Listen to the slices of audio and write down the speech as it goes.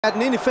Er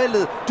den ind i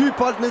feltet, dyb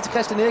bold ned til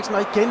Christian Eriksen,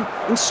 og igen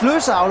en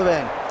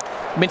sløseaflevering.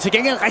 Men til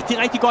gengæld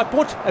rigtig godt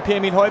brudt af Per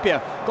Emil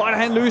Højbjerg. Godt, at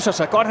han løser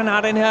sig. Godt, han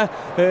har den her...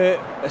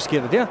 hvad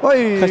sker der der?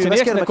 Hvad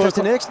sker der med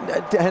Christian Eriksen?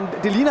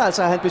 Det ligner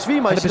altså, at han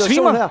besvimer i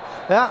situationen her.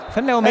 Ja,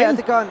 han laver med. Ja,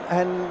 det gør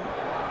han.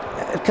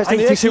 Christian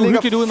Eriksen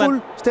ligger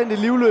fuldstændig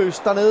livløs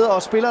dernede,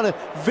 og spillerne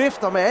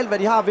vifter med alt, hvad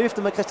de har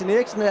viftet med. Christian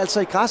Eriksen altså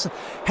i græsset.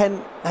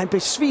 Han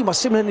besvimer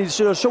simpelthen i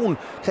situationen.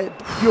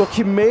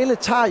 Joachim Mæhle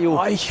tager jo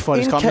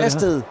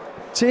indkastet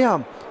til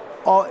ham.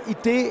 Og i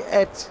det,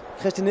 at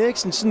Christian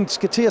Eriksen sådan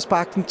skal til at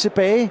sparke den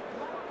tilbage.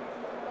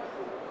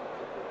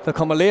 Der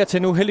kommer læger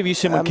til nu, heldigvis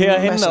Simon Kjær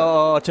hen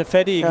og tage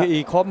fat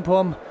i kroppen på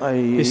ham.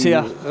 Det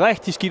ser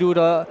rigtig skidt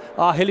ud,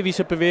 og heldigvis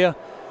at bevæge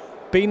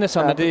benene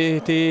sådan,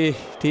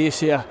 det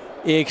ser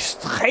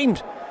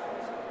ekstremt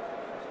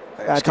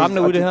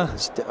skræmmende ud, det her.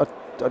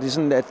 Og det er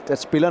sådan,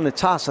 at spillerne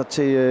tager sig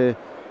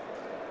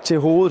til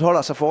hovedet,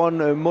 holder sig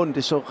foran munden.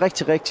 Det så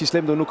rigtig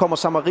slemt ud. Nu kommer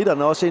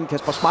samaritterne også ind.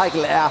 Kasper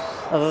Schmeichel er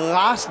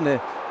rasende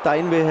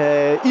derinde vil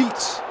have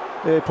ilt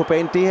på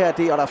banen. Det her, og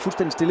der er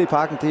fuldstændig stille i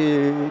Parken.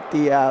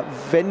 Det er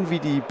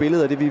vanvittige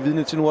billeder, det vi er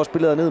vidne til nu. Også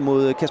billeder ned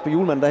mod Kasper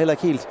Hjulmand, der heller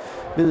ikke helt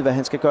ved, hvad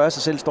han skal gøre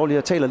sig selv. Står lige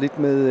og taler lidt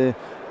med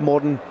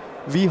Morten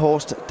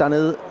Vihorst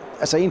dernede.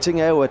 Altså en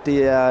ting er jo, at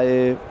det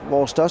er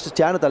vores største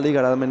stjerne, der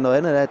ligger der, men noget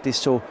andet er, at det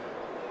så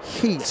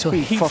helt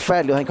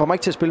forfærdeligt. Han kommer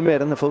ikke til at spille mere i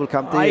den her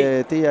fodboldkamp.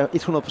 Det er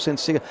 100%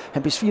 sikkert.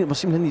 Han besvimer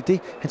simpelthen i det.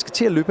 Han skal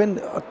til at løbe ind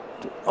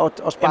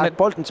og sparke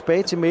bolden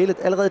tilbage til Mæhle.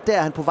 Allerede der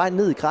er han på vej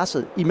ned i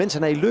græsset, imens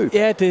han er i løb.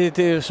 Ja, det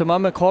er som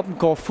om, at kroppen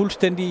går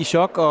fuldstændig i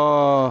chok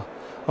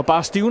og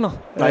bare stivner.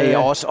 Nej,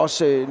 og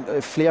også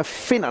flere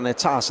finnerne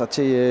tager sig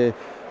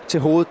til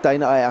hovedet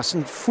derinde og er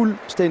sådan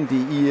fuldstændig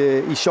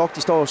i chok.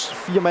 De står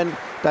 4 mand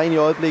derinde i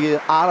øjeblikket.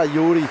 Arda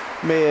Jodi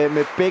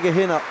med begge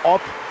hænder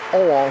op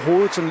over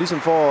hovedet, sådan ligesom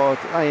for...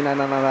 Nej,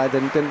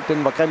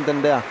 den var grim,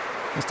 den der.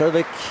 Men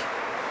stadigvæk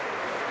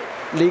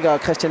ligger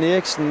Christian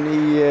Eriksen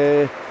i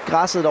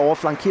græsset derovre,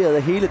 flankeret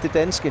af hele det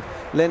danske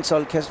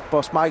landshold.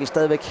 Kasper Schmeichel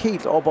stadigvæk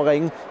helt op at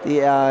ringe.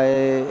 Det er...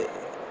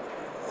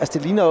 altså,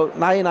 det ligner jo...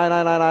 Nej.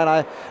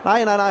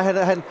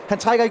 Han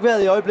trækker ikke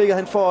vejret i øjeblikket.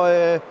 Han får...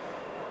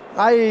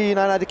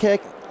 Nej, det kan jeg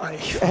ikke.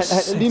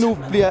 Lige nu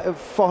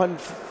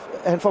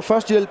han får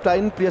førstehjælp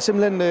derinde, bliver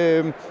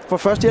simpelthen får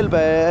førstehjælp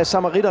af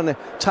samaritterne.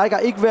 Trækker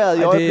ikke vejret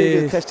i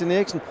øjeblikket, Christian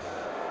Eriksen.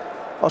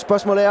 Og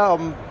spørgsmålet er,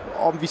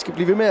 om vi skal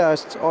blive ved med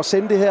at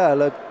sende det her,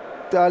 eller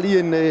der er lige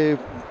en...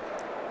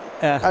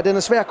 den er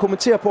svær at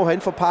kommentere på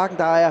herinde for Parken.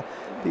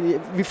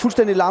 Vi er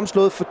fuldstændig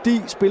lamslået,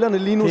 fordi spillerne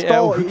lige nu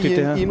står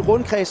i en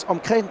rundkreds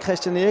omkring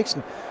Christian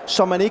Eriksen,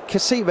 så man ikke kan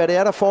se, hvad det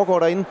er, der foregår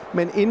derinde.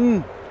 Men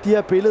inden de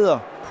her billeder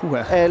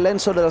af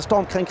landsholdet, der står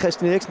omkring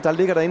Christian Eriksen, der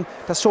ligger derinde,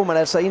 der så man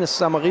altså en af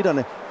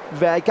samaritterne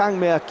være i gang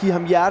med at give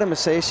ham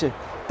hjertemassage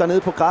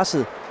dernede på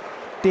græsset.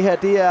 Det her,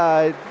 det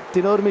er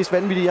noget af det mest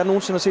vanvittige, jeg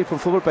nogensinde har set på en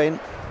fodboldbane.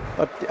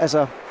 Og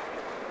altså...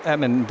 Ja,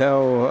 men der er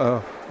jo...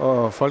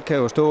 Og folk kan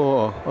jo stå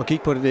og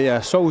kigge på det. Det er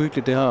så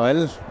uhyggeligt, det her. Og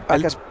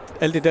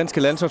alle de danske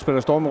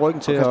landsholdsspillere står med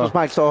ryggen til. Og Kasper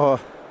Schmeichel står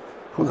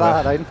og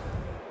græder derinde.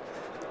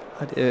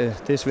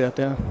 Det er svært,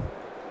 det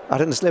her.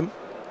 Den er slem.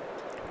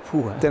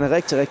 Den er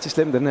rigtig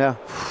slem, den her.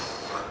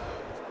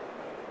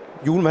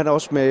 Hjulmand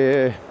også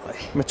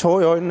med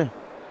tårer i øjnene.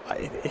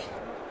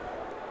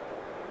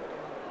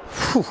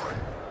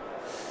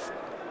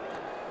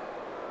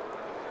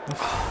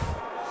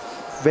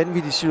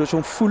 Vanvittig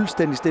situation.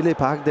 Fuldstændig stille i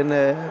Parken.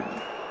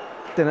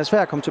 Den er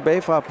svær at komme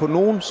tilbage fra på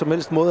nogen som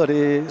helst måde. Og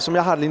det, som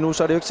jeg har det lige nu,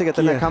 så er det jo ikke sikkert,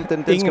 at den her kamp...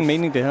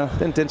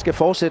 Den skal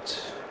fortsætte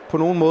på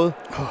nogen måde.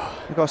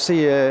 Jeg kan også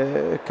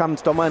se,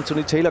 kampens dommer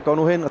Anthony Taylor går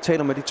nu hen og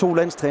taler med de 2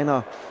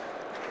 landstrænere.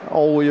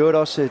 Og i øvrigt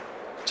også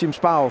Tim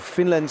Sparv,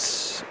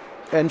 Finlands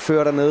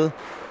anfører dernede.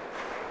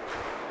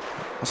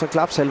 Og så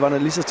klapsalverne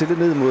lige så stille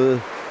ned mod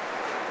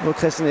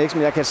Christian Eriksen.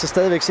 Men jeg kan så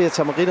stadigvæk se, at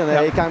samaritterne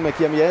er i gang med at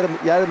give ham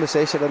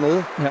hjertemassage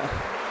dernede. Ja.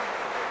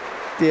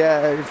 Det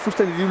er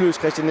fuldstændig livløs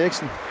Christian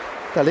Eriksen,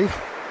 der ligger.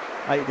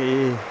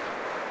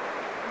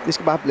 Det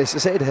skal bare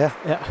blæses af, det her.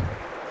 Ja.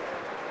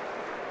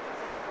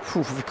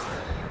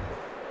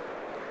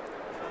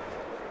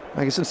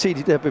 Man kan sådan se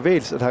de der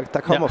bevægelser, der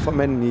kommer fra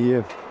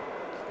manden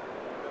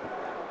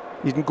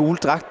i den gule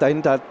dragt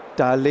derinde,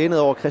 der er lænet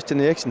over Christian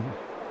Eriksen.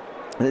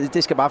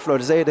 Det skal bare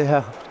fløjtes af, det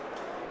her.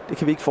 Det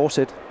kan vi ikke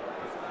fortsætte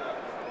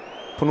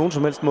på nogen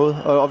som helst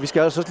måde. Og vi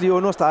skal altså også lige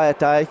understrege, at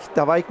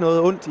der var ikke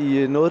noget ondt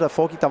i noget, der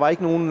foregik. Der var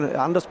ikke nogen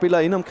andre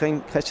spillere inde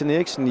omkring Christian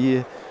Eriksen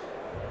i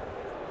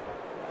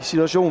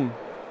situationen.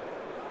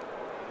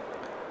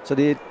 Så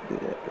det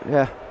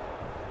ja.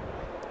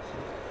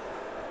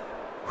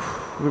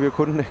 Nu kan vi jo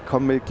kun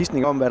komme med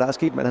gidsning om, hvad der er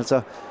sket, men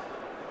altså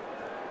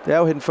det er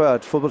jo hen før,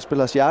 at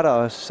fodboldspillers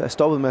hjerter er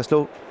stoppet med at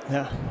slå.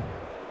 Ja.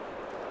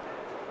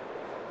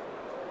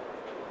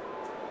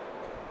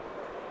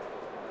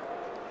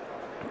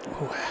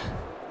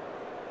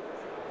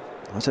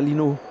 Og så lige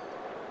nu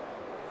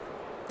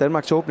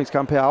Danmarks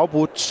åbningskamp her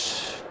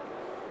afbrudt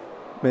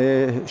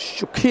med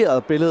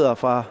chokerede billeder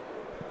fra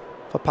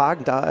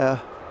Parken. Der er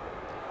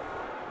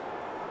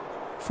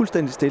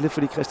fuldstændig stille,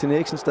 fordi Christian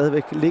Eriksen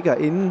stadigvæk ligger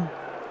inde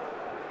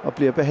og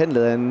bliver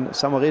behandlet af en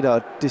samaritter.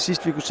 Og det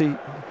sidste, vi kunne se,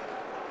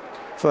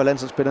 før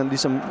landsholdsspilleren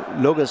ligesom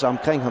lukkede sig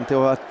omkring ham, det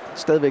var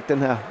stadigvæk den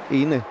her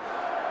ene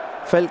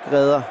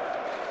falkredder,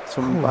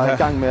 som var i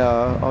gang med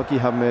at give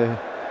ham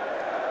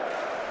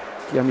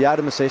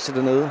hjertemassage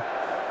dernede.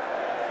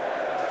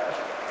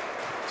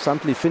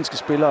 Samtlige finske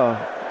spillere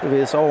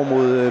bevæger sig over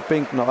mod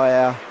bænken, og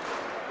er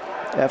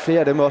flere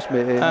af dem også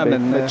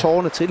med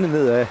tårerne trillende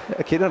ned af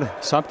kinderne.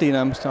 Samtidig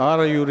nærmest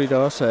Arajuri, der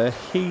også er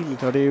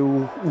helt, og det er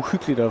jo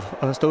uhyggeligt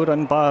at stå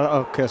derinde bare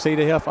og kan se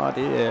det herfra.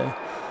 Det er...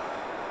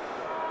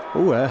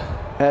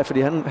 Ja,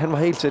 fordi han var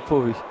helt tæt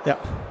på. Ja.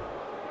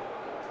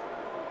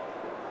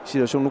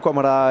 Situation. Nu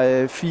kommer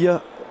der 4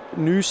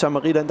 nye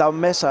samaritter. Der er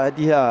masser af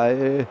de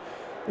her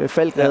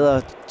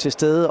falkredder til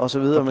stede og så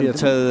videre. Der bliver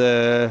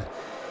taget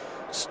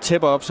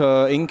tæpper op,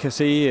 så ingen kan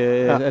se,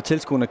 at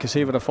tilskuerne kan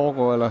se, hvad der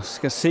foregår, eller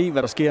skal se,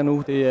 hvad der sker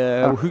nu. Det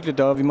er uhyggeligt,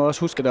 og vi må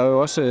også huske, at der er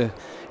jo også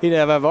et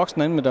af at være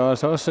voksen inde, men der er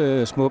altså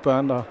også små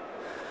børn, der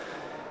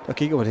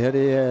kigger på det her.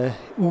 Det er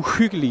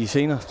uhyggelige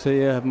scener.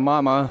 Det er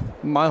meget, meget,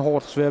 meget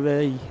hårdt svært at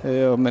være i.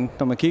 Men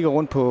når man kigger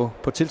rundt på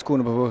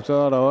tilskuerne, så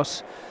er der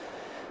også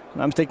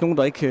nærmest ikke nogen,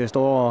 der ikke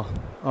står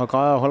og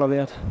græder og holder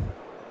vejret.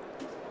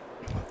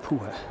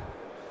 Puha.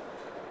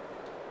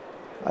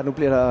 Ej, nu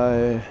bliver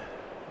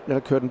der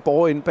kørt en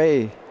borger ind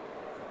bag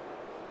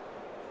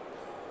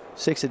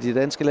 6 af de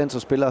danske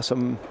landsholdsspillere,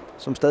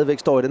 som stadigvæk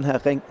står i den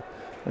her ring,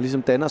 og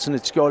ligesom danner sådan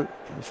et skjold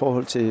i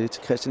forhold til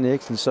Christian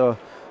Eriksen, så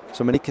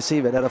man ikke kan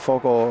se, hvad der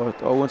foregår,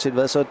 og uanset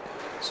hvad, så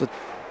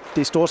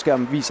det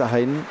storskærmen viser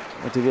herinde,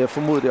 og det vil jeg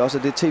formode, det også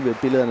er det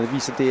tv-billederne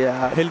viser, det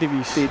er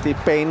heldigvis. Det er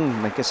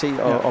banen, man kan se,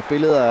 og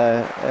billeder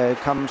af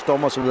kampens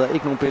dommer og så videre.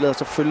 Ikke nogen billeder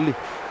selvfølgelig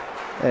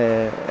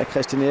af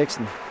Christian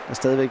Eriksen, der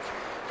stadigvæk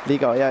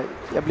ligger. Og jeg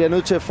bliver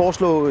nødt til at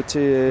foreslå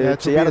til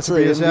jer, der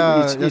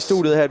sidder i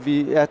studiet her,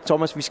 at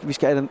Thomas, vi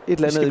skal have et eller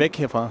andet. Vi skal væk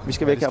herfra. Vi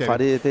skal væk herfra.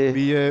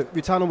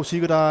 Vi tager noget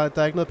musik, og der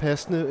er ikke noget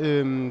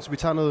passende, så vi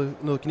tager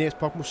noget genialt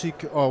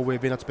popmusik og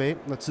vender tilbage,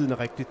 når tiden er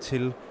rigtig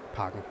til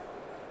Parken.